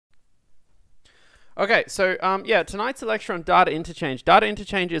Okay, so yeah, tonight's a lecture on data interchange. Data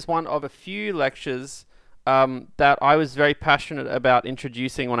interchange is one of a few lectures that I was very passionate about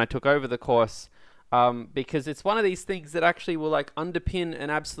introducing when I took over the course, because it's one of these things that actually will like underpin an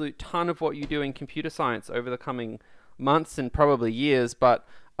absolute ton of what you do in computer science over the coming months and probably years. But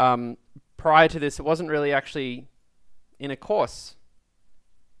prior to this, it wasn't really actually in a course.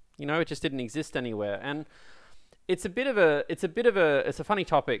 You know, it just didn't exist anywhere. And it's a funny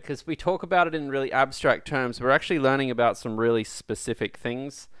topic because we talk about it in really abstract terms. We're actually learning about some really specific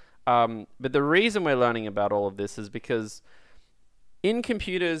things. But the reason we're learning about all of this is because in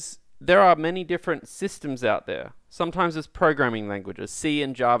computers, there are many different systems out there. Sometimes it's programming languages, C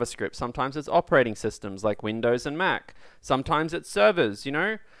and JavaScript. Sometimes it's operating systems like Windows and Mac. Sometimes it's servers, you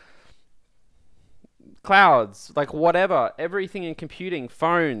know, clouds, like whatever, everything in computing,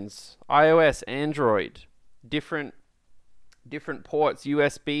 phones, iOS, Android, different ports,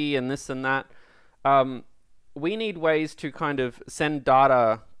 USB and this and that. We need ways to kind of send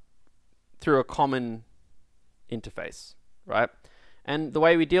data through a common interface, right? And the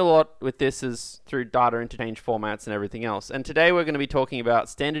way we deal a lot with this is through data interchange formats and everything else. And today we're going to be talking about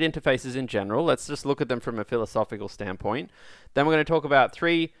standard interfaces in general. Let's just look at them from a philosophical standpoint. Then we're going to talk about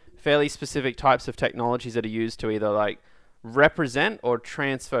three fairly specific types of technologies that are used to either like represent or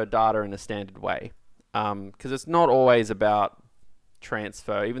transfer data in a standard way. Because it's not always about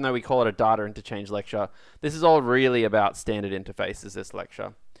transfer, even though we call it a data interchange lecture. This is all really about standard interfaces, this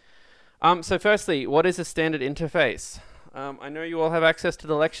lecture. So firstly, what is a standard interface? I know you all have access to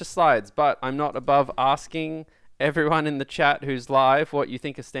the lecture slides, but I'm not above asking everyone in the chat who's live what you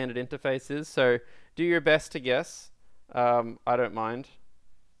think a standard interface is. So do your best to guess. I don't mind.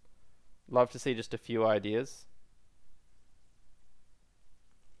 Love to see just a few ideas.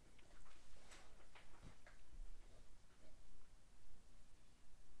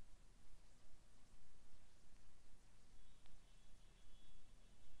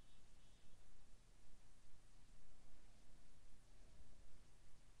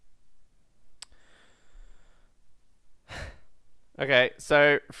 Okay,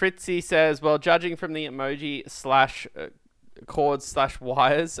 so Fritzy says, well, judging from the emoji slash cords slash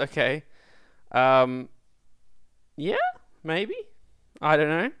wires, okay. Yeah, maybe. I don't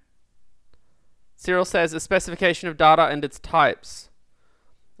know. Cyril says a specification of data and its types.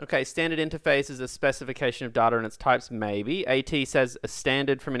 Okay, standard interface is a specification of data and its types, maybe. AT says a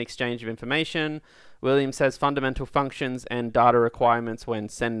standard from an exchange of information. William says fundamental functions and data requirements when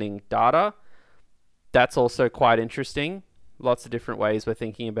sending data. That's also quite interesting. Lots of different ways we're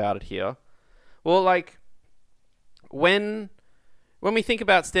thinking about it here. Well, like, when we think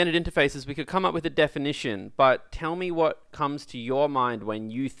about standard interfaces, we could come up with a definition, but tell me what comes to your mind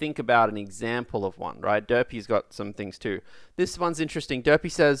when you think about an example of one, right? Derpy's got some things too. This one's interesting. Derpy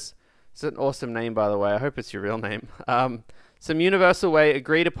says, it's an awesome name, by the way. I hope it's your real name. Some universal way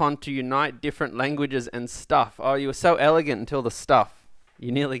agreed upon to unite different languages and stuff. Oh, you were so elegant until the stuff.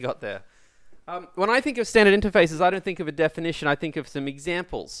 You nearly got there. When I think of standard interfaces, I don't think of a definition. I think of some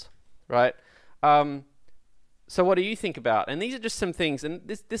examples, right? So what do you think about? And these are just some things. And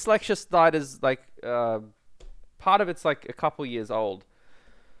this lecture slide is like, part of it's like a couple years old.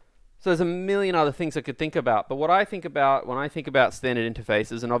 So there's a million other things I could think about. But what I think about when I think about standard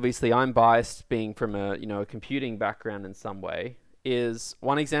interfaces, and obviously I'm biased being from a, you know, a computing background in some way, is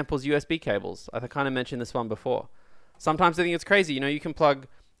one example is USB cables. I kind of mentioned this one before. Sometimes I think it's crazy. You know, you can plug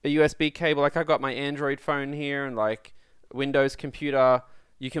a USB cable, like I got my Android phone here and like Windows computer,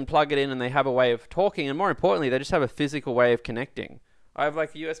 you can plug it in and they have a way of talking, and more importantly, they just have a physical way of connecting. I have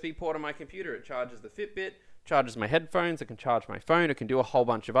like a USB port on my computer, it charges the Fitbit, charges my headphones, it can charge my phone, it can do a whole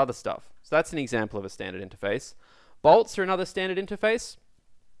bunch of other stuff. So that's an example of a standard interface. Bolts are another standard interface.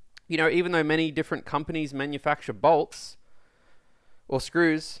 You know, even though many different companies manufacture bolts or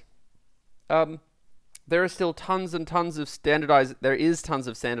screws, there are still tons and tons of tons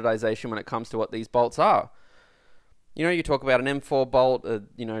of standardization when it comes to what these bolts are. You know, you talk about an M4 bolt,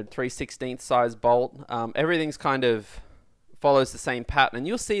 you know, 3/16 size bolt. Everything's kind of follows the same pattern, and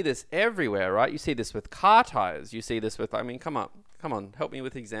you'll see this everywhere, right? You see this with car tires. You see this with, I mean, come on, help me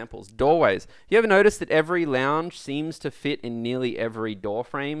with examples. Doorways. You ever notice that every lounge seems to fit in nearly every door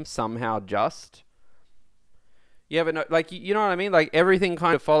frame somehow just? You ever know, like, you know what I mean? Like, everything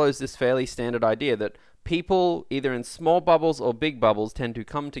kind of follows this fairly standard idea that people, either in small bubbles or big bubbles, tend to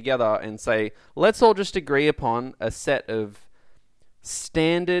come together and say, let's all just agree upon a set of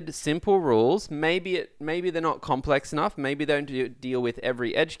standard, simple rules. Maybe they're not complex enough. Maybe they don't deal with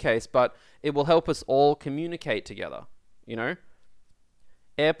every edge case, but it will help us all communicate together, you know?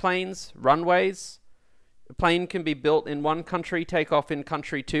 Airplanes, runways, A plane can be built in one country, take off in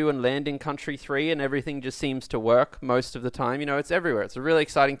country 2, and land in country 3, and everything just seems to work most of the time. You know, it's everywhere. It's a really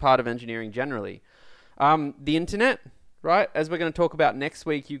exciting part of engineering generally. The internet, right? As we're going to talk about next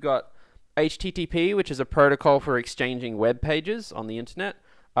week, you've got HTTP, which is a protocol for exchanging web pages on the internet.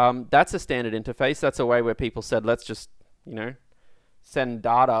 That's a standard interface. That's a way where people said, let's just, you know, send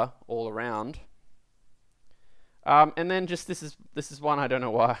data all around. And then just this is one I don't know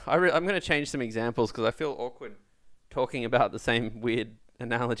why. I'm going to change some examples because I feel awkward talking about the same weird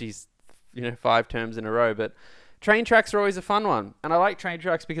analogies, you know, 5 terms in a row. But train tracks are always a fun one, and I like train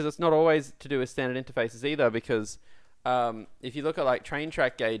tracks because it's not always to do with standard interfaces either. Because if you look at like train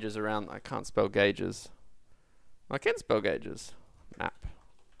track gauges around, I can't spell gauges. I can spell gauges. Map.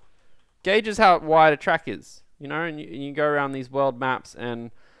 Gauge is how wide a track is, you know, and you go around these world maps,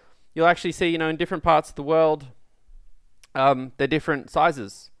 and you'll actually see, you know, in different parts of the world, they're different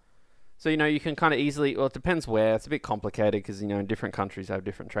sizes. So, you know, you can kind of easily, well, it depends where. It's a bit complicated because, you know, different countries have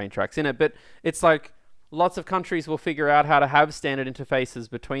different train tracks in it. But it's like lots of countries will figure out how to have standard interfaces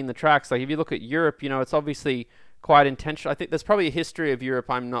between the tracks. Like if you look at Europe, you know, it's obviously quite intentional. I think there's probably a history of Europe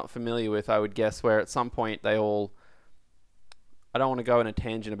I'm not familiar with, I would guess, where at some point they all, I don't want to go in a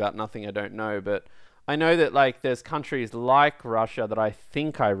tangent about nothing I don't know, but I know that like there's countries like Russia that I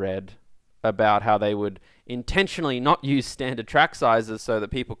think I read about how they would intentionally not use standard track sizes so that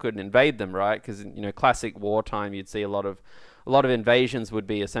people couldn't invade them, right? Because, you know, classic wartime, you'd see a lot of invasions would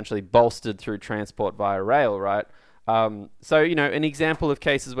be essentially bolstered through transport via rail, right? So, you know, an example of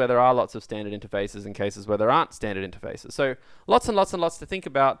cases where there are lots of standard interfaces and cases where there aren't standard interfaces. So lots and lots and lots to think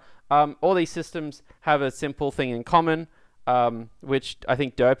about. All these systems have a simple thing in common, which I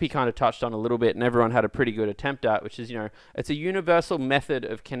think Derpy kind of touched on a little bit and everyone had a pretty good attempt at, which is, you know, it's a universal method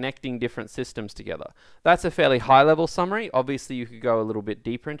of connecting different systems together. That's a fairly high level summary. Obviously you could go a little bit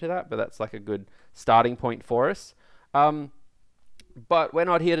deeper into that, but that's like a good starting point for us. But we're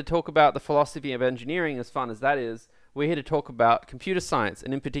not here to talk about the philosophy of engineering, as fun as that is. We're here to talk about computer science,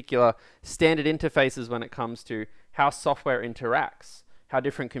 and in particular standard interfaces when it comes to how software interacts, how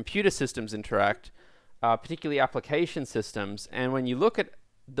different computer systems interact, particularly application systems. And when you look at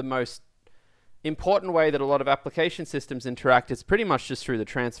the most important way that a lot of application systems interact, it's pretty much just through the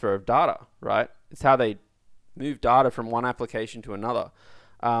transfer of data, right? It's how they move data from one application to another.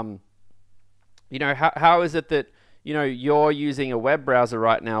 You know, how is it that, you know, you're using a web browser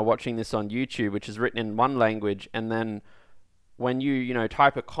right now watching this on YouTube, which is written in one language, and then when you know,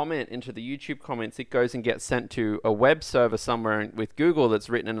 type a comment into the YouTube comments, it goes and gets sent to a web server somewhere with Google that's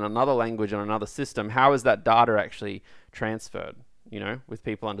written in another language on another system. How is that data actually transferred, you know, with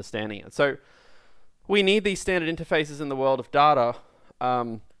people understanding it? So we need these standard interfaces in the world of data.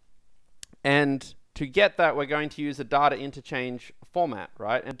 And to get that, we're going to use a data interchange format,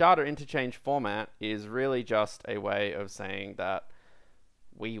 right? And data interchange format is really just a way of saying that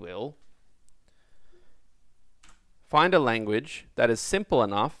we will find a language that is simple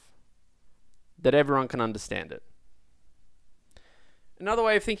enough that everyone can understand it. Another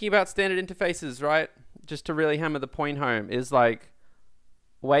way of thinking about standard interfaces, right, just to really hammer the point home, is like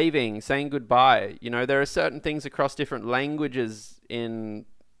waving, saying goodbye. You know, there are certain things across different languages in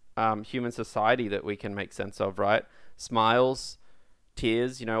human society that we can make sense of, right? Smiles,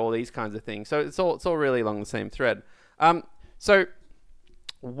 tears, you know, all these kinds of things. So it's all really along the same thread. So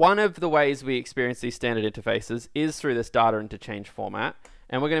one of the ways we experience these standard interfaces is through this data interchange format.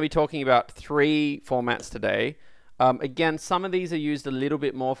 And we're going to be talking about 3 formats today. Again, some of these are used a little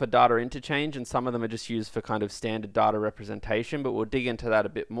bit more for data interchange, and some of them are just used for kind of standard data representation, but we'll dig into that a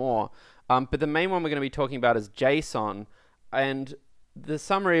bit more. But the main one we're going to be talking about is JSON. And the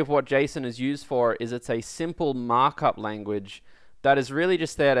summary of what JSON is used for is it's a simple markup language that is really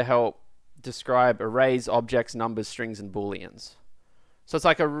just there to help describe arrays, objects, numbers, strings, and booleans. So it's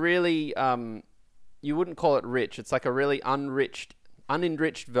like a really, you wouldn't call it rich, it's like a really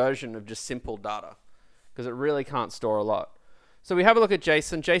unenriched version of just simple data, because it really can't store a lot. So we have a look at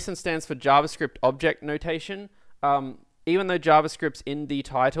JSON. JSON stands for JavaScript Object Notation. Even though JavaScript's in the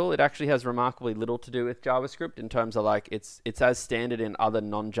title, it actually has remarkably little to do with JavaScript in terms of like it's as standard in other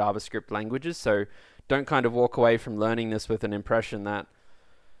non-JavaScript languages. So don't kind of walk away from learning this with an impression that,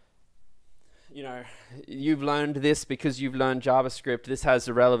 you know, you've learned this because you've learned JavaScript. This has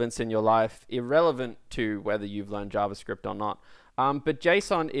a relevance in your life, irrelevant to whether you've learned JavaScript or not. But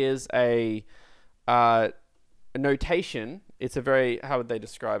JSON is a notation. It's a very, how would they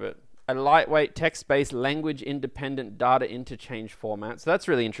describe it? A lightweight text-based language-independent data interchange format. So that's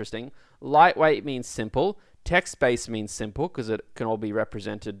really interesting. Lightweight means simple. Text-based means simple because it can all be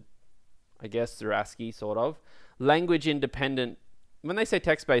represented, I guess, through ASCII, sort of. Language-independent, when they say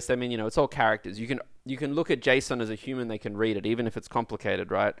text-based, they mean, you know, it's all characters. You can you can look at JSON as a human, they can read it, even if it's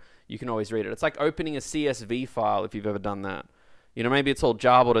complicated, right? You can always read it. It's like opening a CSV file if you've ever done that. You know, maybe it's all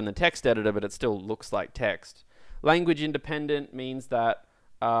jarbled in the text editor, but it still looks like text. Language independent means that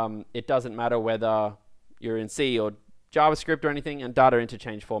it doesn't matter whether you're in C or JavaScript or anything, and data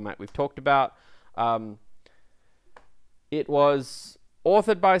interchange format we've talked about. It was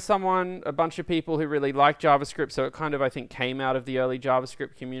authored by someone, a bunch of people who really like JavaScript, so it kind of, I think, came out of the early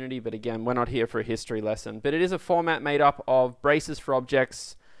JavaScript community, but again, we're not here for a history lesson. But it is a format made up of braces for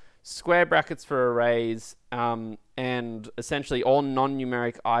objects, square brackets for arrays, and essentially all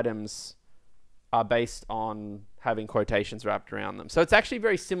non-numeric items are based on having quotations wrapped around them. So it's actually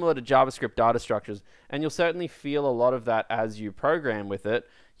very similar to JavaScript data structures, and you'll certainly feel a lot of that as you program with it.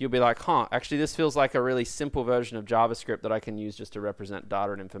 You'll be like, huh, actually this feels like a really simple version of JavaScript that I can use just to represent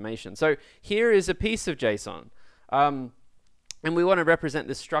data and information. So here is a piece of JSON. And we want to represent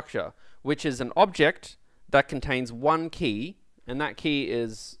this structure, which is an object that contains one key, and that key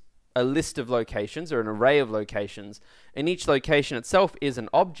is a list of locations or an array of locations. And each location itself is an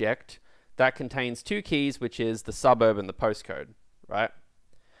object that contains two keys, which is the suburb and the postcode, right?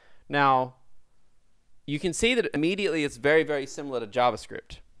 Now, you can see that immediately it's very, very similar to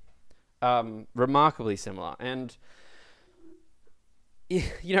JavaScript. Remarkably similar. And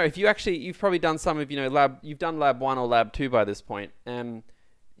you know, if you actually, you've probably done some of, you know, you've done lab 1 or lab 2 by this point, and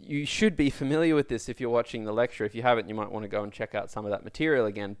you should be familiar with this if you're watching the lecture. If you haven't, you might want to go and check out some of that material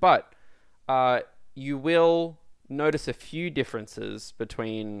again. But you will notice a few differences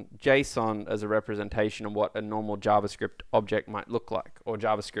between JSON as a representation and what a normal JavaScript object might look like, or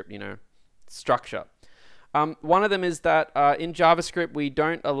JavaScript, you know, structure. One of them is that in JavaScript we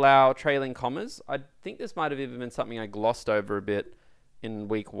don't allow trailing commas. I think this might have even been something I glossed over a bit in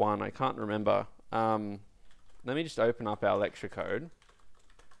week 1. I can't remember. Let me just open up our lecture code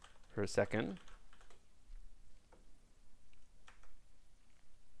for a second.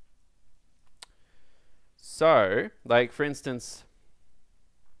 So, like for instance,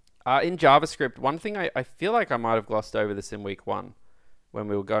 in JavaScript, one thing I feel like I might have glossed over this in week 1 when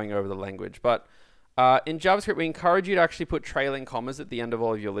we were going over the language, but in JavaScript, we encourage you to actually put trailing commas at the end of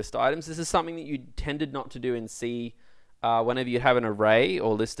all of your list items. This is something that you tended not to do in C whenever you have an array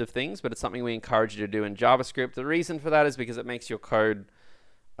or list of things, but it's something we encourage you to do in JavaScript. The reason for that is because it makes your code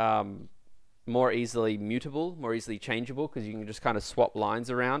more easily mutable, more easily changeable, because you can just kind of swap lines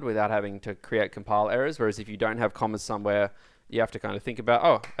around without having to create compile errors. Whereas if you don't have commas somewhere, you have to kind of think about,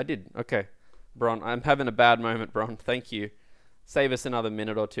 oh, I did. Okay, Bron, I'm having a bad moment, Bron. Thank you. Save us another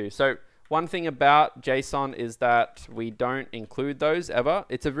minute or two. So one thing about JSON is that we don't include those ever.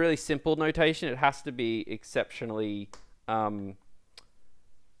 It's a really simple notation. It has to be exceptionally, it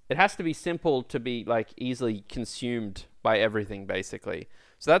has to be simple to be like easily consumed by everything, basically.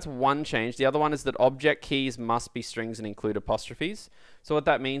 So that's one change. The other one is that object keys must be strings and include apostrophes. So what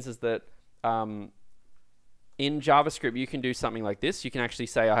that means is that in JavaScript, you can do something like this. You can actually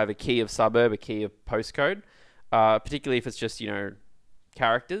say, I have a key of suburb, a key of postcode, particularly if it's just, you know,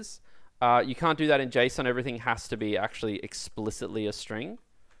 characters. You can't do that in JSON. Everything has to be actually explicitly a string.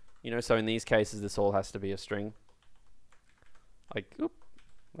 You know, so in these cases, this all has to be a string. Like, oop,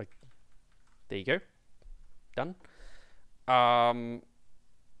 like, there you go. Done.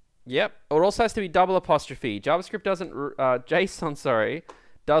 Yep. It also has to be double apostrophe. JavaScript doesn't, JSON, sorry,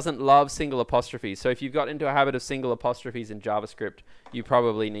 doesn't love single apostrophes. So if you've got into a habit of single apostrophes in JavaScript, you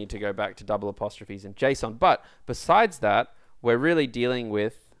probably need to go back to double apostrophes in JSON. But besides that, we're really dealing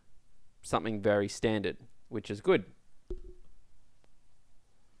with something very standard, which is good.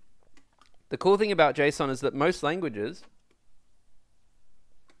 The cool thing about JSON is that most languages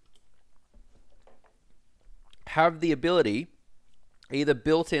have the ability, either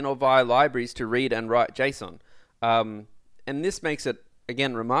built in or via libraries, to read and write JSON. And this makes it,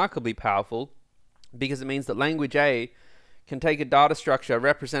 again, remarkably powerful, because it means that language A can take a data structure,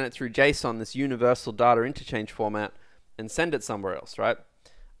 represent it through JSON, this universal data interchange format, and send it somewhere else, right?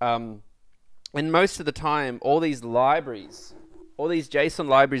 And most of the time, all these libraries, all these JSON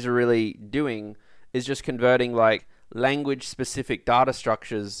libraries are really doing is just converting like language-specific data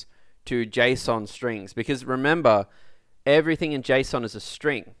structures to JSON strings. Because remember, everything in JSON is a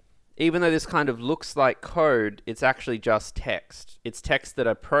string. Even though this kind of looks like code, it's actually just text. It's text that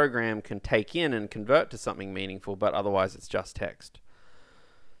a program can take in and convert to something meaningful, but otherwise it's just text.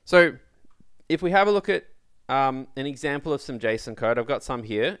 So if we have a look at an example of some JSON code, I've got some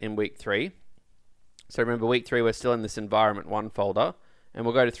here in week 3. So remember, week 3, we're still in this environment 1 folder, and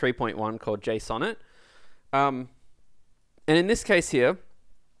we'll go to 3.1 called JSONit. And in this case here,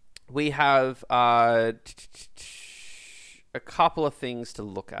 we have a couple of things to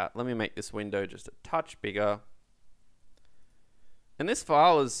look at. Let me make this window just a touch bigger. And this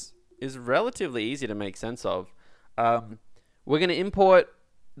file is relatively easy to make sense of. We're going to import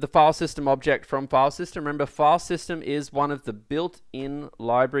the file system object from file system. Remember, file system is one of the built-in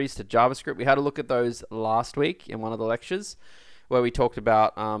libraries to JavaScript. We had a look at those last week in one of the lectures where we talked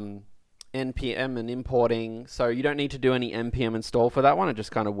about npm and importing. So you don't need to do any npm install for that one. It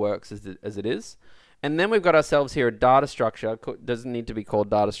just kind of works as it is. And then we've got ourselves here a data structure. Doesn't need to be called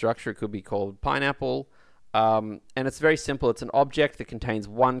data structure. It could be called pineapple. And it's very simple. It's an object that contains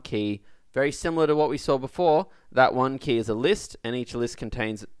one key. Very similar to what we saw before. That one key is a list, and each list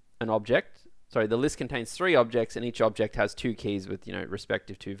contains an object. Sorry, the list contains 3 objects, and each object has 2 keys with,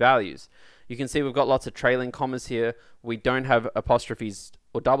 respective 2 values. You can see we've got lots of trailing commas here. We don't have apostrophes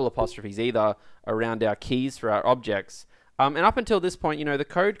or double apostrophes either around our keys for our objects. And up until this point, the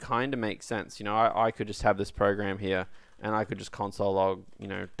code kind of makes sense. I could just have this program here, and I could just console log,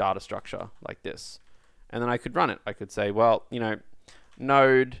 data structure like this. And then I could run it. I could say, well,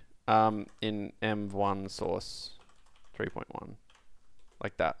 node in M1 source 3.1,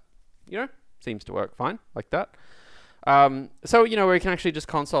 like that. Seems to work fine, like that. So, we can actually just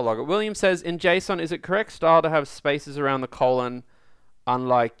console log it. William says, in JSON, is it correct style to have spaces around the colon,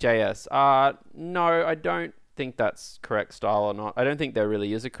 unlike JS? No, I don't think that's correct style or not. I don't think there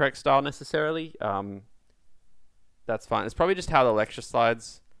really is a correct style necessarily. That's fine. It's probably just how the lecture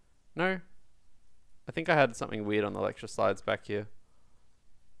slides. No, I think I had something weird on the lecture slides back here.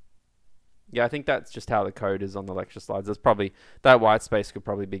 Yeah, I think that's just how the code is on the lecture slides. There's probably, that white space could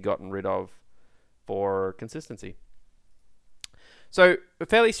probably be gotten rid of for consistency. So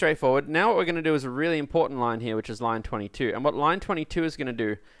fairly straightforward. Now what we're going to do is a really important line here, which is line 22. And what line 22 is going to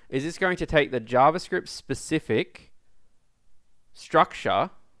do is it's going to take the JavaScript specific structure,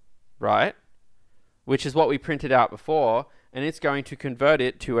 right, which is what we printed out before, and it's going to convert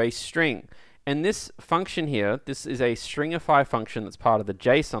it to a string. And this function here, this is a stringify function that's part of the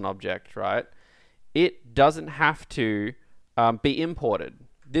JSON object, right? It doesn't have to be imported.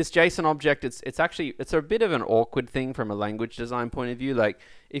 This JSON object, it's a bit of an awkward thing from a language design point of view. Like,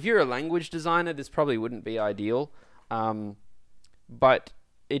 if you're a language designer, this probably wouldn't be ideal. But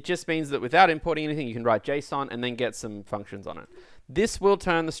it just means that without importing anything, you can write JSON and then get some functions on it. This will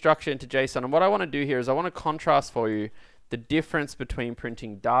turn the structure into JSON. And what I want to do here is I want to contrast for you the difference between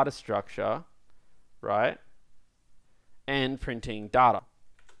printing data structure, right, and printing data.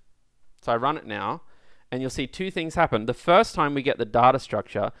 So I run it now, and you'll see 2 things happen. The first time we get the data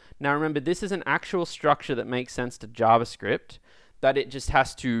structure. Now remember, this is an actual structure that makes sense to JavaScript, that it just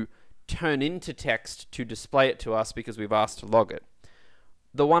has to turn into text to display it to us because we've asked to log it.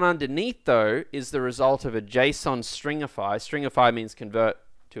 The one underneath, though, is the result of a JSON stringify. Stringify means convert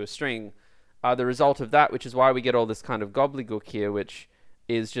to a string. The result of that, which is why we get all this kind of gobbledygook here, which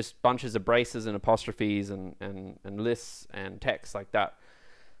is just bunches of braces and apostrophes and lists and text like that.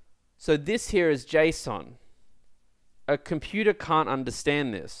 So this here is JSON. A computer can't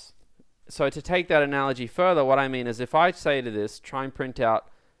understand this. So to take that analogy further, what I mean is if I say to this, try and print out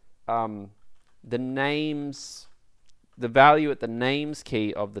the names, the value at the names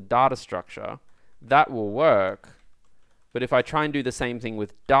key of the data structure, that will work. But if I try and do the same thing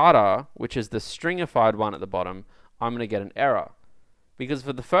with data, which is the stringified one at the bottom, I'm going to get an error. Because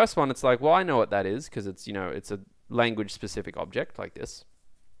for the first one, it's like, well, I know what that is because it's, it's a language-specific object like this.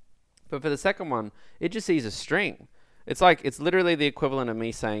 But for the second one, it just sees a string. It's like, it's literally the equivalent of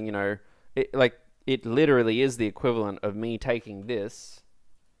me saying, it literally is the equivalent of me taking this,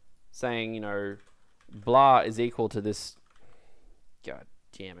 saying, blah is equal to this. God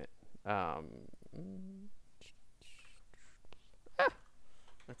damn it.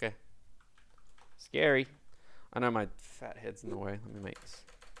 Okay. Scary. I know my fat head's in the way. Let me make this.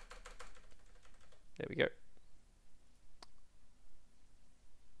 There we go.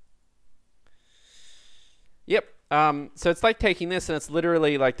 Yep. So it's like taking this, and it's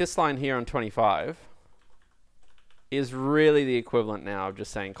literally like this line here on 25 is really the equivalent now of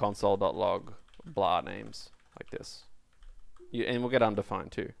just saying console.log blah names like this. And we'll get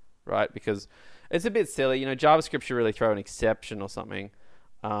undefined too, right? Because it's a bit silly. JavaScript should really throw an exception or something.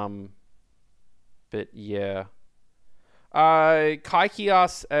 But yeah. Kaiki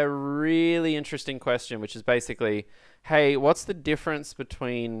asks a really interesting question, which is basically, hey, what's the difference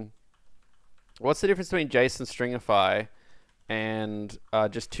between JSON stringify and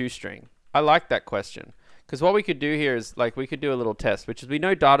just toString? I like that question, because what we could do here is we could do a little test, which is we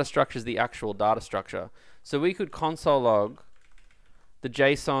know data structure is the actual data structure, so we could console log the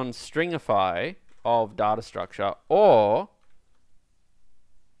JSON stringify of data structure, or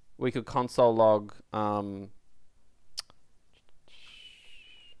we could console log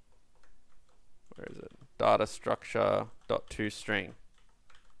where is it? Data structure dot toString.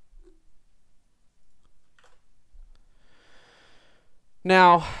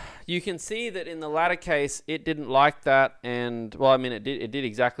 Now, you can see that in the latter case, it didn't like that, and, well, I mean, it did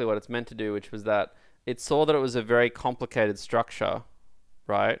exactly what it's meant to do, which was that it saw that it was a very complicated structure,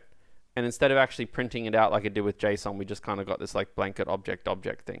 right? And instead of actually printing it out like it did with JSON, we just kind of got this like blanket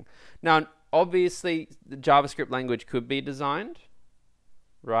object thing. Now, obviously, the JavaScript language could be designed,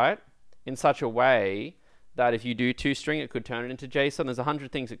 right, in such a way that if you do toString, it could turn it into JSON. There's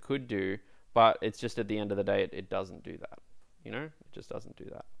 100 things it could do, but it's just at the end of the day, it doesn't do that. You know, it just doesn't do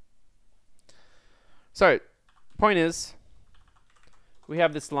that. So, point is, we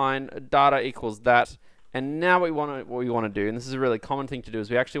have this line, data equals that, and now what we want to do, and this is a really common thing to do,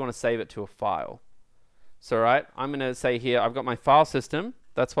 is we actually want to save it to a file. So, right, I'm going to say here, I've got my file system.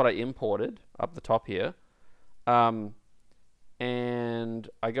 That's what I imported up the top here. And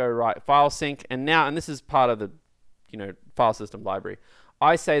I go right, file sync, and now, and this is part of the, you know, file system library.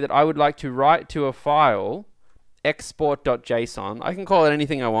 I say that I would like to write to a file export.json. I can call it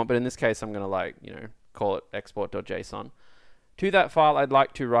anything I want, but in this case, I'm going to, like, you know, call it export.json. To that file, I'd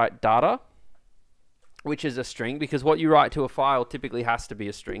like to write data, which is a string, because what you write to a file typically has to be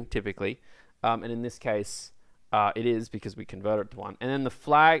a string, typically. And in this case, it is, because we convert it to one. And then the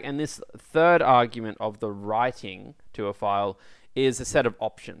flag, and this third argument of the writing to a file is a set of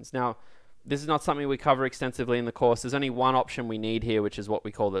options. Now, this is not something we cover extensively in the course. There's only one option we need here, which is what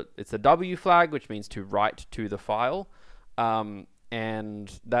we call it's a W flag, which means to write to the file.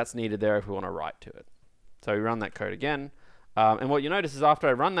 And that's needed there if we want to write to it. So we run that code again. And what you notice is after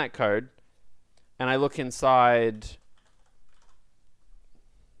I run that code, and I look inside,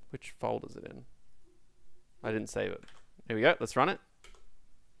 which folder is it in? I didn't save it. Here we go, let's run it.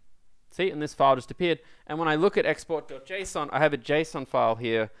 See, and this file just appeared. And when I look at export.json, I have a JSON file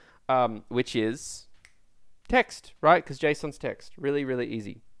here, which is text, right? Because JSON's text. Really, really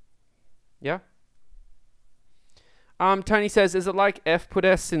easy. Yeah? Tony says, is it like F put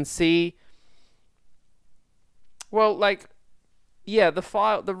S in C? Well, like, yeah,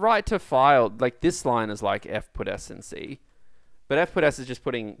 the write to file, like this line is like F put S in C. But F put S is just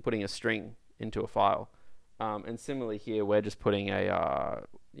putting a string into a file. And similarly here, we're just putting a,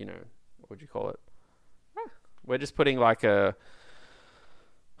 you know, what would you call it? We're just putting like a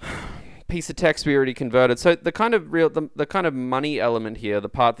piece of text we already converted. So the kind of the kind of money element here, the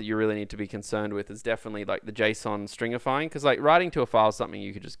part that you really need to be concerned with, is definitely like the JSON stringifying, because like writing to a file is something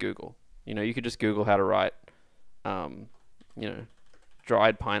you could just Google. You know, you could just Google how to write, you know,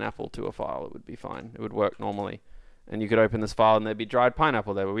 dried pineapple to a file. It would be fine. It would work normally. And you could open this file and there'd be dried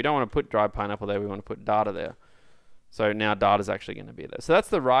pineapple there, but we don't want to put dried pineapple there. We want to put data there. So now data is actually going to be there. So that's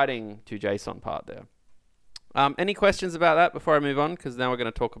the writing to JSON part there. Any questions about that before I move on? Because now we're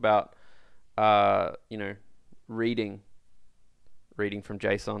going to talk about, you know, reading from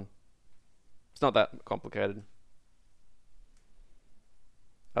JSON. It's not that complicated.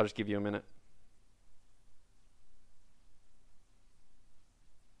 I'll just give you a minute.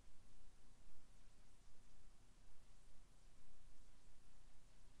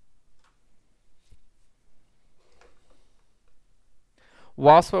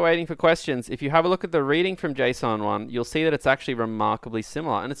 Whilst we're waiting for questions, if you have a look at the reading from JSON one, you'll see that it's actually remarkably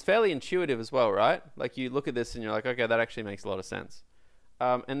similar. And it's fairly intuitive as well, right? Like you look at this and you're like, okay, that actually makes a lot of sense.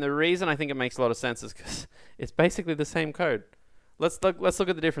 And the reason I think it makes a lot of sense is because it's basically the same code. Let's look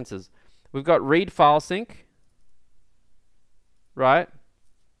at the differences. We've got read file sync, right?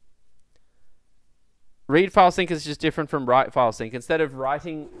 Read file sync is just different from write file sync. Instead of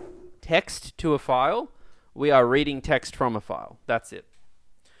writing text to a file, we are reading text from a file. That's it.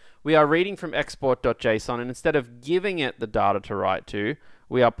 We are reading from export.json, and instead of giving it the data to write to,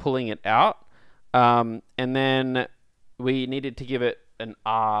 we are pulling it out. And then we needed to give it an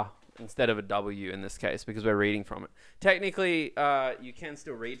R instead of a W in this case, because we're reading from it. Technically, you can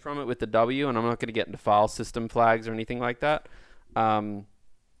still read from it with the W, and I'm not going to get into file system flags or anything like that.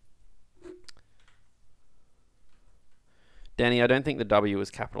 Danny, I don't think the W is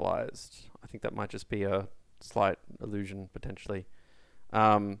capitalized. I think that might just be a slight illusion, potentially.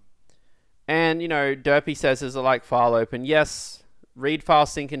 And, you know, Derpy says, is it like file open? Yes, read file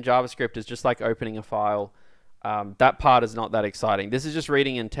sync in JavaScript is just like opening a file. That part is not that exciting. This is just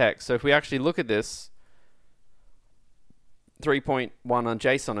reading in text. So if we actually look at this, 3.1 on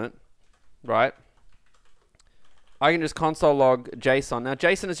JSON it, right? I can just console log JSON. Now,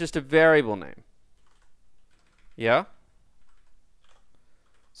 JSON is just a variable name. Yeah?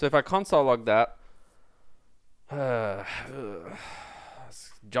 So if I console log that,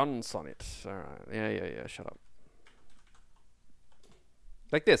 John Sonnet. All right. Yeah, shut up.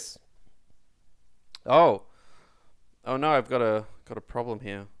 Like this. Oh. Oh no, I've got a problem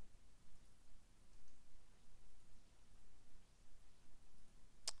here.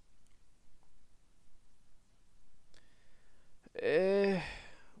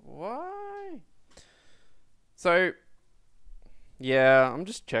 Why? So, yeah, I'm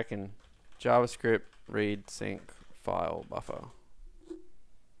just checking. JavaScript read sync file buffer.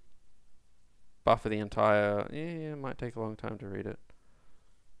 Buffer the entire. Yeah, it might take a long time to read it.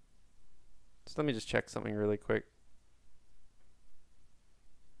 So let me just check something really quick.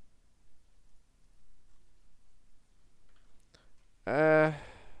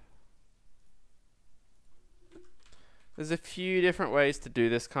 There's a few different ways to do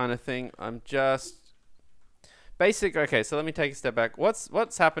this kind of thing. I'm just okay, so let me take a step back.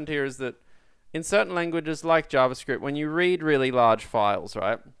 What's happened here is that in certain languages like JavaScript, when you read really large files,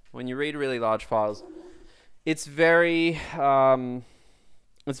 right? When you read really large files, it's very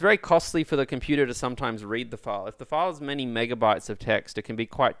costly for the computer to sometimes read the file. If the file has many megabytes of text, it can be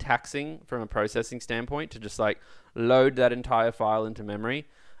quite taxing from a processing standpoint to just like load that entire file into memory.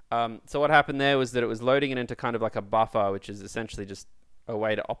 So what happened there was that it was loading it into kind of like a buffer, which is essentially just a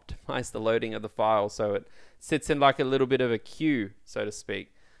way to optimize the loading of the file, so it sits in like a little bit of a queue, so to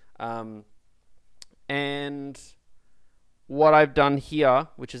speak. And what I've done here,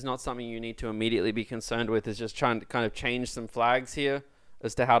 which is not something you need to immediately be concerned with, is just trying to kind of change some flags here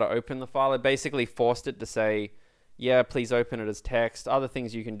as to how to open the file. I basically forced it to say, yeah, please open it as text. Other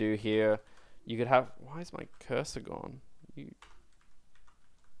things you can do here, you could have, why is my cursor gone? I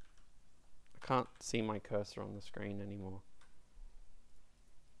can't see my cursor on the screen anymore.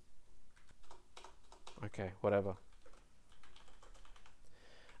 Okay, whatever.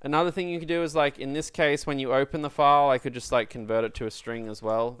 Another thing you could do is, like, in this case, when you open the file, I could just like convert it to a string as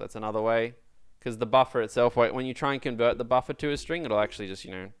well. That's another way. Because the buffer itself, when you try and convert the buffer to a string, it'll actually just, you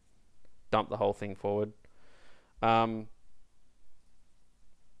know, dump the whole thing forward. Yep.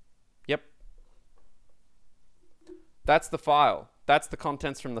 That's the file. That's the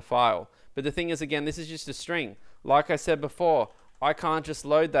contents from the file. But the thing is, again, this is just a string. Like I said before, I can't just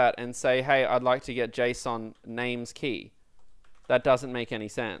load that and say, hey, I'd like to get JSON names key. That doesn't make any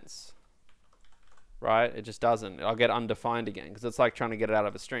sense, right? It just doesn't. I'll get undefined again because it's like trying to get it out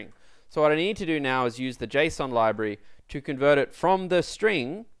of a string. So what I need to do now is use the JSON library to convert it from the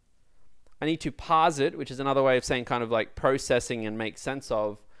string. I need to parse it, which is another way of saying kind of like processing and make sense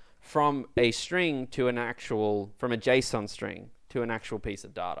of, from a string to an actual, from a JSON string to an actual piece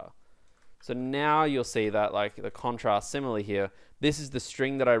of data. So now you'll see that like the contrast similarly here. This is the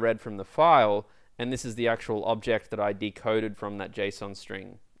string that I read from the file, and this is the actual object that I decoded from that JSON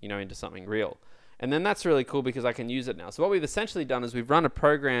string, you know, into something real. And then that's really cool because I can use it now. So what we've essentially done is we've run a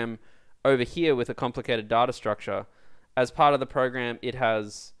program over here with a complicated data structure. As part of the program, it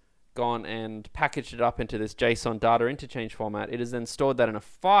has gone and packaged it up into this JSON data interchange format. It has then stored that in a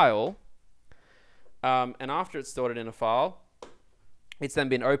file. And after it's stored it in a file, it's then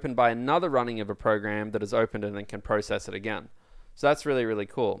been opened by another running of a program that is opened and then can process it again. So that's really, really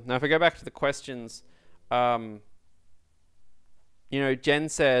cool. Now, if I go back to the questions, you know, Jen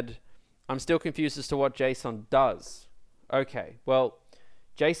said, I'm still confused as to what JSON does. Okay, well,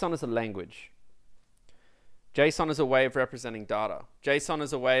 JSON is a language. JSON is a way of representing data. JSON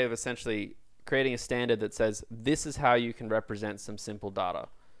is a way of essentially creating a standard that says, this is how you can represent some simple data,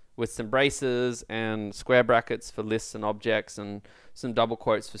 with some braces and square brackets for lists and objects and some double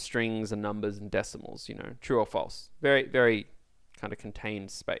quotes for strings and numbers and decimals, you know, true or false. Very, very kind of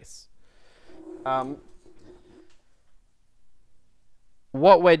contained space.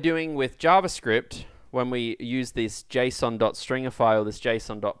 What we're doing with JavaScript when we use this JSON.stringer file, this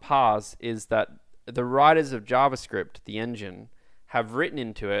JSON.parse, is that the writers of JavaScript, the engine, have written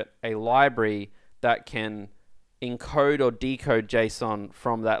into it a library that can encode or decode JSON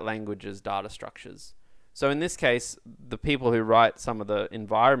from that language's data structures. So in this case, the people who write some of the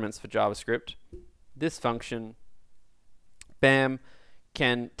environments for JavaScript, this function, bam,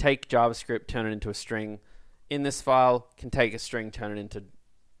 can take JavaScript, turn it into a string. In this file, can take a string, turn it into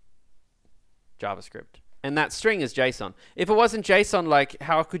JavaScript. And that string is JSON. If it wasn't JSON, like,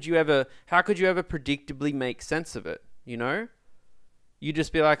 how could you ever predictably make sense of it, you know? You'd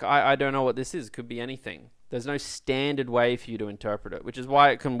just be like, I don't know what this is. It could be anything. There's no standard way for you to interpret it, which is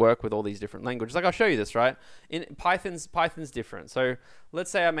why it can work with all these different languages. Like, I'll show you this, right? In Python's different. So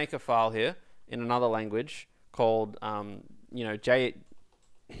let's say I make a file here in another language called, you know, js.py,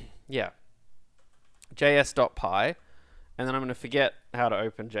 and then I'm going to forget how to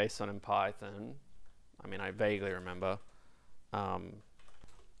open JSON in Python. I mean, I vaguely remember. Right?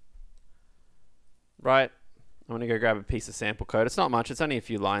 I'm going to go grab a piece of sample code. It's not much. It's only a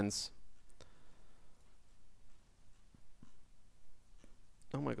few lines.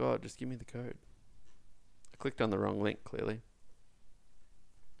 Oh my god, just give me the code. I clicked on the wrong link, clearly.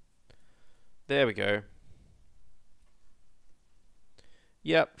 There we go.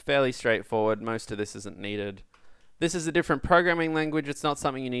 Yep, fairly straightforward. Most of this isn't needed. This is a different programming language. It's not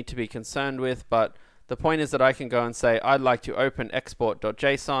something you need to be concerned with, but the point is that I can go and say, I'd like to open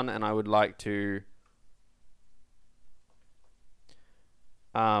export.json, and I would like to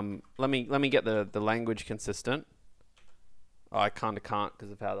let me get the language consistent. Oh, I kind of can't because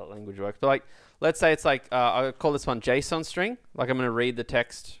of how that language works. But like, let's say it's like, I'll call this one JSON string. Like I'm going to read the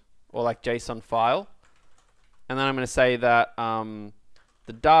text, or like JSON file. And then I'm going to say that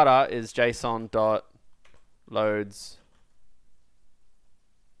the data is JSON.loads.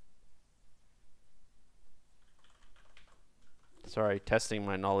 Sorry, testing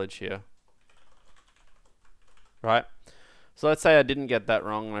my knowledge here. Right? So let's say I didn't get that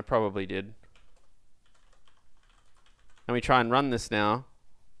wrong, and I probably did. And we try and run this now.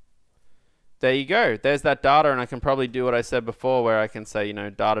 There you go. There's that data, and I can probably do what I said before, where I can say, you know,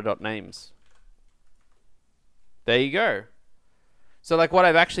 data.names. There you go. So like what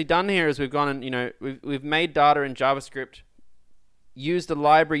I've actually done here is we've gone and, you know, we've made data in JavaScript, used a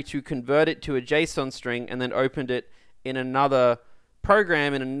library to convert it to a JSON string, and then opened it in another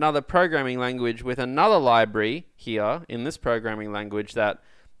program in another programming language with another library here in this programming language that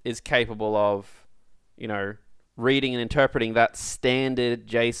is capable of, you know, reading and interpreting that standard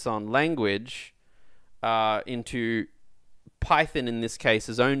JSON language into Python, in this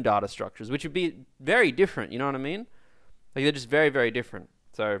case's own data structures, which would be very different, you know what I mean? Like they're just very, very different.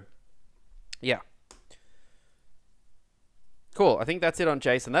 So, yeah. Cool, I think that's it on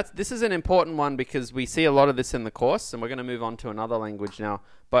JSON. This is an important one because we see a lot of this in the course, and we're going to move on to another language now.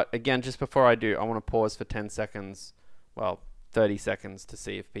 But again, just before I do, I want to pause for 10 seconds, well, 30 seconds to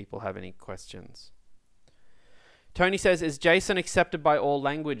see if people have any questions. Tony says, is JSON accepted by all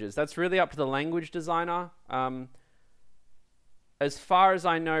languages? That's really up to the language designer. As far as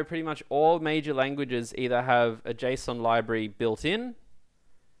I know, pretty much all major languages either have a JSON library built in,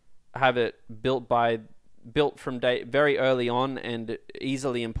 have it built from very early on and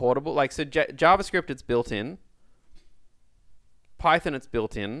easily importable. Like, so JavaScript, it's built in. Python, it's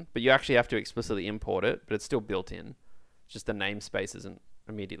built in, but you actually have to explicitly import it, but it's still built in. It's just the namespace isn't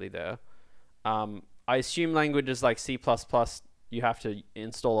immediately there. I assume languages like C++, you have to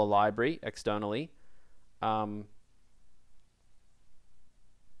install a library externally.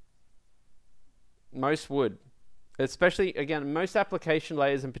 Most would. Especially, again, most application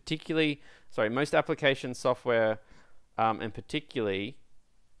layers and particularly, most application software and particularly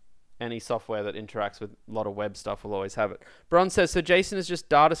any software that interacts with a lot of web stuff will always have it. Bron says, so JSON is just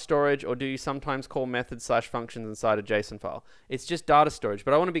data storage, or do you sometimes call methods/functions inside a JSON file? It's just data storage,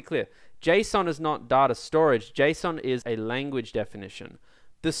 but I want to be clear. JSON is not data storage. JSON is a language definition.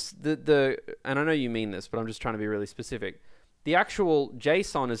 And I know you mean this, but I'm just trying to be really specific. The actual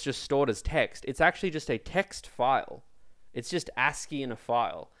JSON is just stored as text. It's actually just a text file. It's just ASCII in a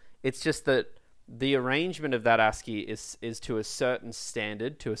file. It's just that the arrangement of that ASCII is to a certain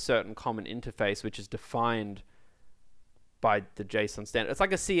standard, to a certain common interface, which is defined by the JSON standard. It's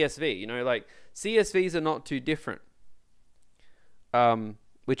like a CSV, you know, like CSVs are not too different,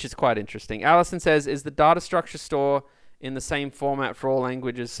 which is quite interesting. Allison says, is the data structure store in the same format for all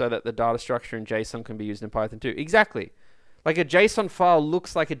languages so that the data structure in JSON can be used in Python too? Exactly. Like a JSON file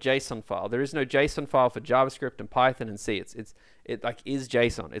looks like a JSON file. There is no JSON file for JavaScript and Python and C. It like is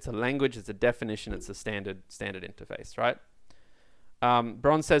JSON. It's a language. It's a definition. It's a standard interface, right?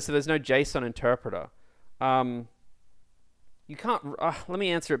 Bron says, so there's no JSON interpreter. You can't. Let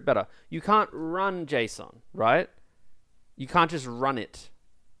me answer it better. You can't run JSON, right? You can't just run it.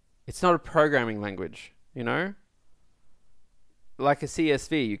 It's not a programming language, you know. Like a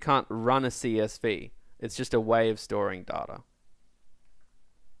CSV, you can't run a CSV. It's just a way of storing data.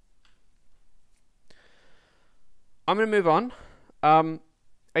 I'm going to move on.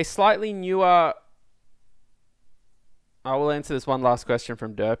 A slightly newer... I will answer this one last question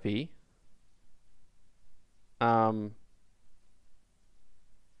from Derpy. So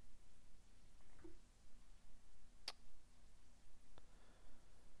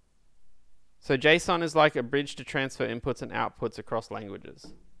JSON is like a bridge to transfer inputs and outputs across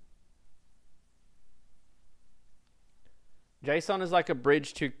languages. JSON is like a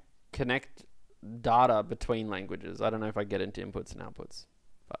bridge to connect data between languages. I don't know if I get into inputs and outputs.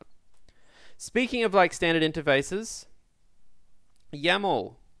 But speaking of like standard interfaces,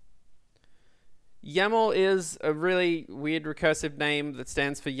 YAML. YAML is a really weird recursive name that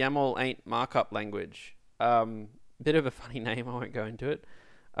stands for YAML ain't markup language. Bit of a funny name, I won't go into it.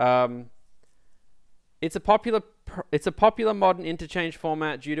 It's a popular it's a popular modern interchange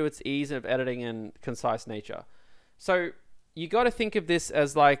format due to its ease of editing and concise nature. So you got to think of this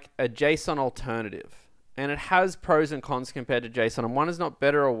as like a JSON alternative, and it has pros and cons compared to JSON, and one is not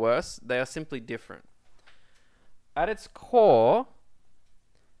better or worse, they are simply different. At its core,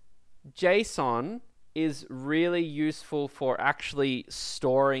 JSON is really useful for actually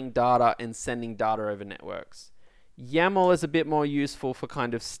storing data and sending data over networks. YAML is a bit more useful for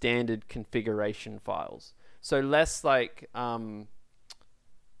kind of standard configuration files. So less like, how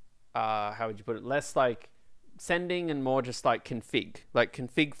would you put it? Less like sending and more just like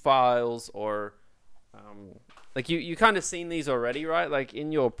config files, or like you kind of seen these already, right? Like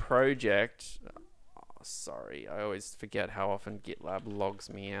in your project, sorry, I always forget how often GitLab logs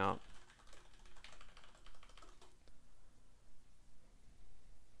me out.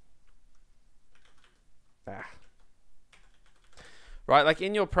 Right, like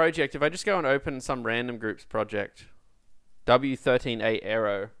in your project, if I just go and open some random groups project, W13A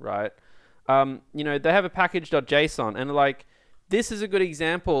arrow, right? You know, they have a package.json, and like, this is a good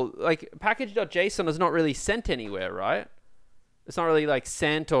example. Like, package.json is not really sent anywhere, right? It's not really like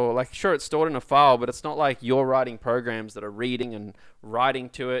sent, or like, sure, it's stored in a file, but it's not like you're writing programs that are reading and writing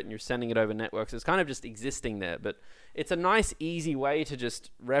to it and you're sending it over networks. It's kind of just existing there, but it's a nice, easy way to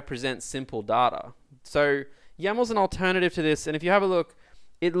just represent simple data. So YAML's an alternative to this, and if you have a look,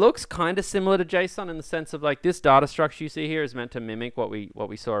 it looks kind of similar to JSON in the sense of like this data structure you see here is meant to mimic what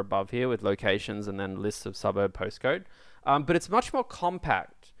we saw above here with locations and then lists of suburb postcode, but it's much more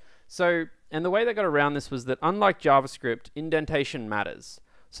compact. So, and the way they got around this was that unlike JavaScript, indentation matters.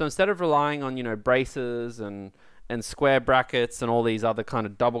 So instead of relying on, you know, braces and square brackets and all these other kind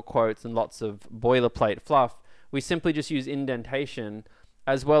of double quotes and lots of boilerplate fluff, we simply just use indentation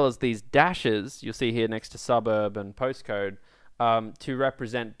as well as these dashes you'll see here next to suburb and postcode to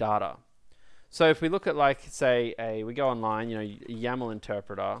represent data. So if we look at, like, say, we go online, you know, a YAML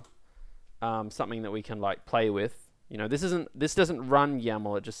interpreter, something that we can like play with. You know, this doesn't run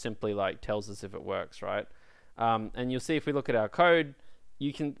YAML, it just simply like tells us if it works, right? And you'll see if we look at our code,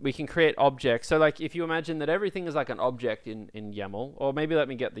 we can create objects. So like if you imagine that everything is like an object in YAML, or maybe let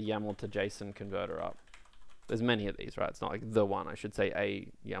me get the YAML to JSON converter up. There's many of these, right? It's not like the one, I should say a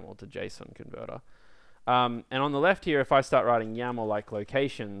YAML to JSON converter. And on the left here, if I start writing YAML like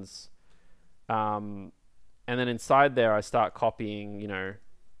locations, and then inside there I start copying, you know,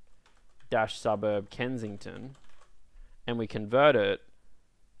 dash suburb Kensington, and we convert it,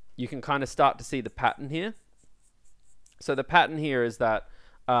 you can kind of start to see the pattern here. So the pattern here is that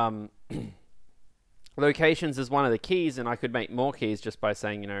locations is one of the keys, and I could make more keys just by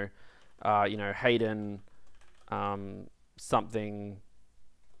saying, you know, Hayden, something,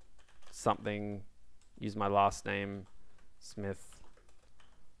 use my last name, Smith,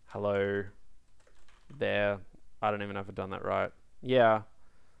 hello, there. I don't even know if I've done that right. Yeah.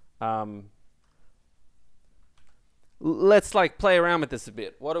 Let's like play around with this a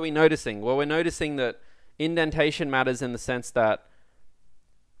bit. What are we noticing? Well, we're noticing that indentation matters in the sense that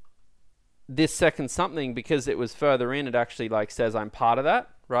this second something, because it was further in, it actually like says I'm part of that,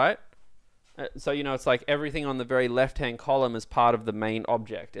 right? So, you know, it's like everything on the very left-hand column is part of the main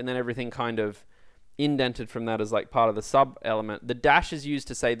object, and then everything kind of indented from that is like part of the sub element. The dash is used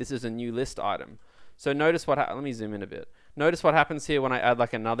to say this is a new list item. So notice what, let me zoom in a bit. Notice what happens here when I add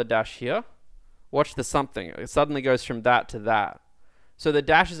like another dash here. Watch the something. It suddenly goes from that to that. So the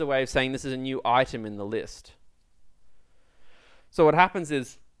dash is a way of saying this is a new item in the list. So what happens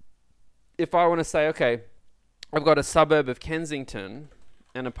is, if I want to say, okay, I've got a suburb of Kensington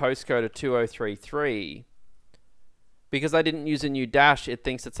and a postcode of 2033, because I didn't use a new dash, it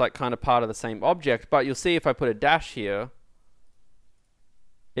thinks it's like kind of part of the same object. But you'll see if I put a dash here,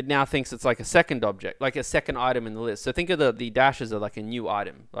 it now thinks it's like a second object, like a second item in the list. So think of the dashes are like a new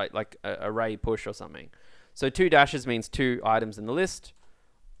item, like a array push or something. So 2 dashes means 2 items in the list.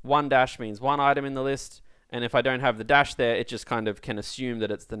 1 dash means 1 item in the list. And if I don't have the dash there, it just kind of can assume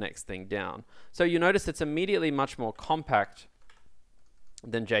that it's the next thing down. So you notice it's immediately much more compact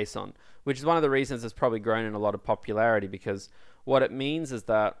than JSON, which is one of the reasons it's probably grown in a lot of popularity, because what it means is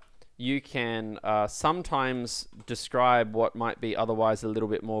that you can sometimes describe what might be otherwise a little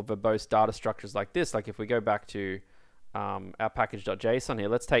bit more verbose data structures like this. Like if we go back to our package.json here,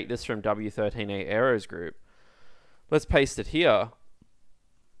 let's take this from W13A arrows group. Let's paste it here.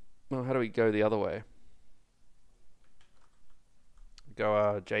 Well, how do we go the other way?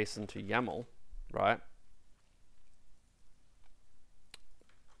 Go JSON to YAML, right?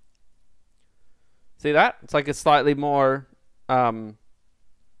 See that? It's like a slightly more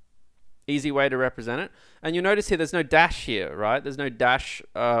easy way to represent it. And you notice here there's no dash here, right? There's no dash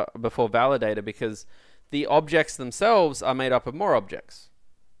before validator, because the objects themselves are made up of more objects.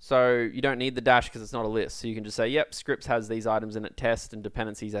 So you don't need the dash because it's not a list. So you can just say, yep, scripts has these items in it, test and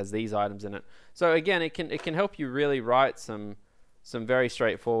dependencies has these items in it. So again, it can help you really write some very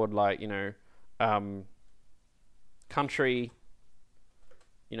straightforward, like, you know, country,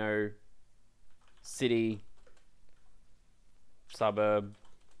 you know, city, suburb,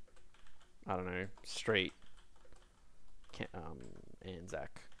 I don't know, street,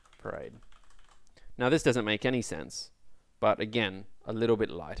 Anzac Parade. Now this doesn't make any sense, but again, a little bit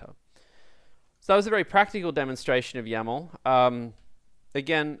lighter. So that was a very practical demonstration of YAML.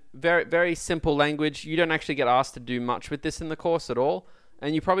 Again, very simple language. You don't actually get asked to do much with this in the course at all,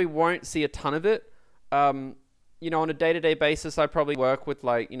 and you probably won't see a ton of it. You know, on a day-to-day basis, I probably work with,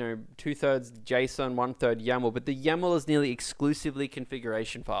 like, you know, 2/3 JSON, 1/3 YAML, but the YAML is nearly exclusively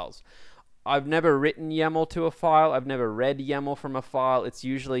configuration files. I've never written YAML to a file. I've never read YAML from a file. It's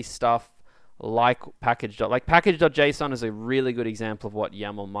usually stuff like package.json is a really good example of what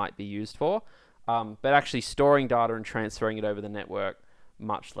YAML might be used for, but actually storing data and transferring it over the network,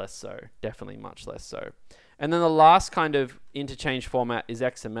 much less so, definitely much less so. And then the last kind of interchange format is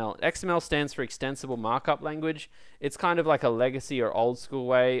XML. XML stands for Extensible Markup Language. It's kind of like a legacy or old school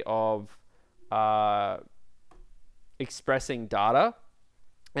way of expressing data,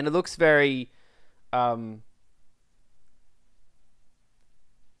 and it looks very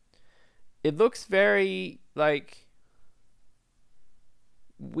like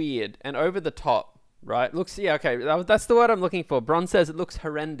weird and over the top, right? Looks, yeah, okay, that's the word I'm looking for. Bron says it looks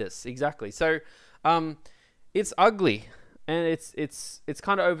horrendous. Exactly. So it's ugly, and it's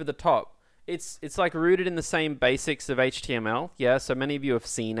kind of over the top. It's like rooted in the same basics of HTML. Yeah, so many of you have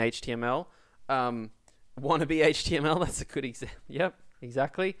seen HTML. Wannabe HTML, that's a good example. Yep,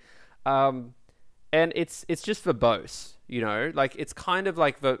 exactly. And it's just verbose, you know, like it's kind of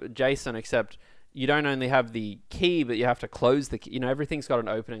like JSON, except you don't only have the key, but you have to close the key. You know, everything's got an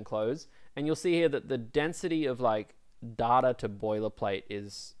open and close. And you'll see here that the density of like data to boilerplate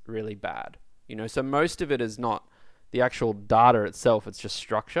is really bad. You know, so most of it is not the actual data itself, it's just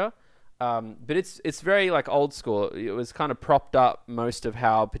structure. But it's very like old school. It was kind of propped up most of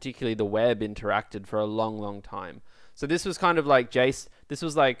how particularly the web interacted for a long time. So this was kind of like this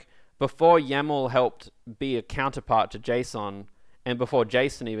was like before YAML helped be a counterpart to JSON, and before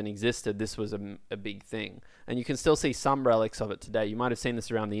JSON even existed, this was a big thing. And you can still see some relics of it today. You might have seen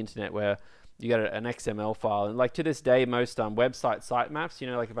this around the internet where you get an XML file, and like to this day, most website sitemaps, you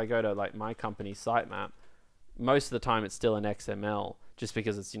know, like if I go to like my company's sitemap, most of the time it's still in XML, just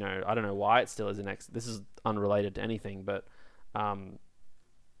because it's, you know, I don't know why it still is in this is unrelated to anything, but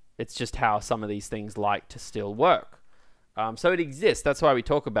it's just how some of these things like to still work. So it exists. That's why we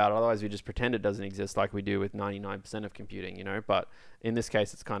talk about it. Otherwise, we just pretend it doesn't exist like we do with 99% of computing, you know. But in this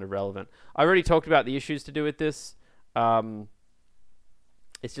case, it's kind of relevant. I already talked about the issues to do with this.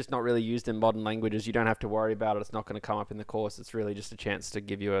 It's just not really used in modern languages. You don't have to worry about it. It's not going to come up in the course. It's really just a chance to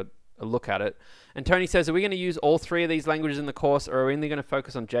give you a look at it. And Tony says, are we going to use all three of these languages in the course, or are we only going to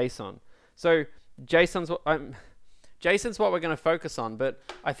focus on JSON? So JSON's what we're going to focus on. But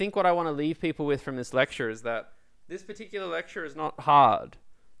I think what I want to leave people with from this lecture is that this particular lecture is not hard.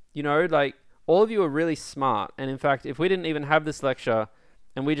 You know, like all of you are really smart. And in fact, if we didn't even have this lecture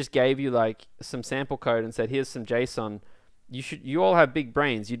and we just gave you like some sample code and said, here's some JSON, you all have big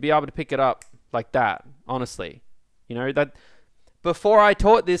brains. You'd be able to pick it up like that, honestly. You know, that before I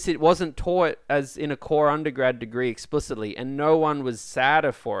taught this, it wasn't taught as in a core undergrad degree explicitly, and no one was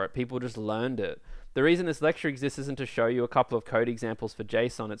sadder for it. People just learned it. The reason this lecture exists isn't to show you a couple of code examples for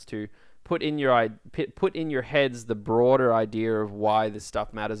JSON. It's to put in your heads the broader idea of why this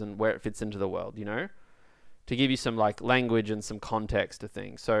stuff matters and where it fits into the world, you know, to give you some like language and some context to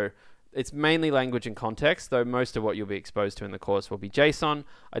things. So it's mainly language and context, though most of what you'll be exposed to in the course will be JSON.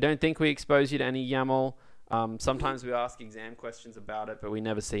 I don't think we expose you to any YAML. Sometimes we ask exam questions about it, but we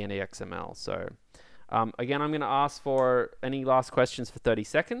never see any XML. So again, I'm going to ask for any last questions for 30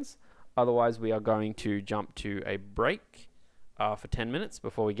 seconds. Otherwise, we are going to jump to a break for 10 minutes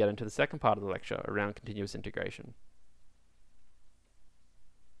before we get into the second part of the lecture around continuous integration.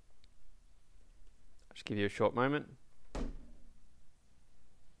 I'll just give you a short moment.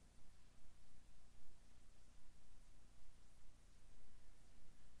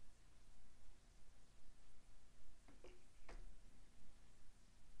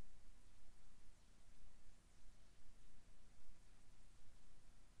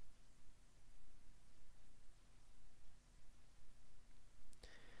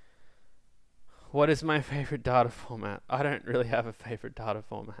 What is my favorite data format? I don't really have a favorite data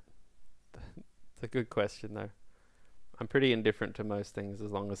format. It's a good question though. I'm pretty indifferent to most things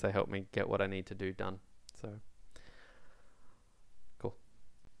as long as they help me get what I need to do done. So, cool.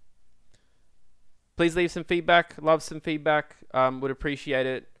 Please leave some feedback. Love some feedback. Would appreciate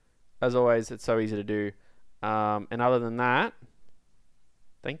it. As always, it's so easy to do. And other than that,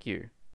 thank you.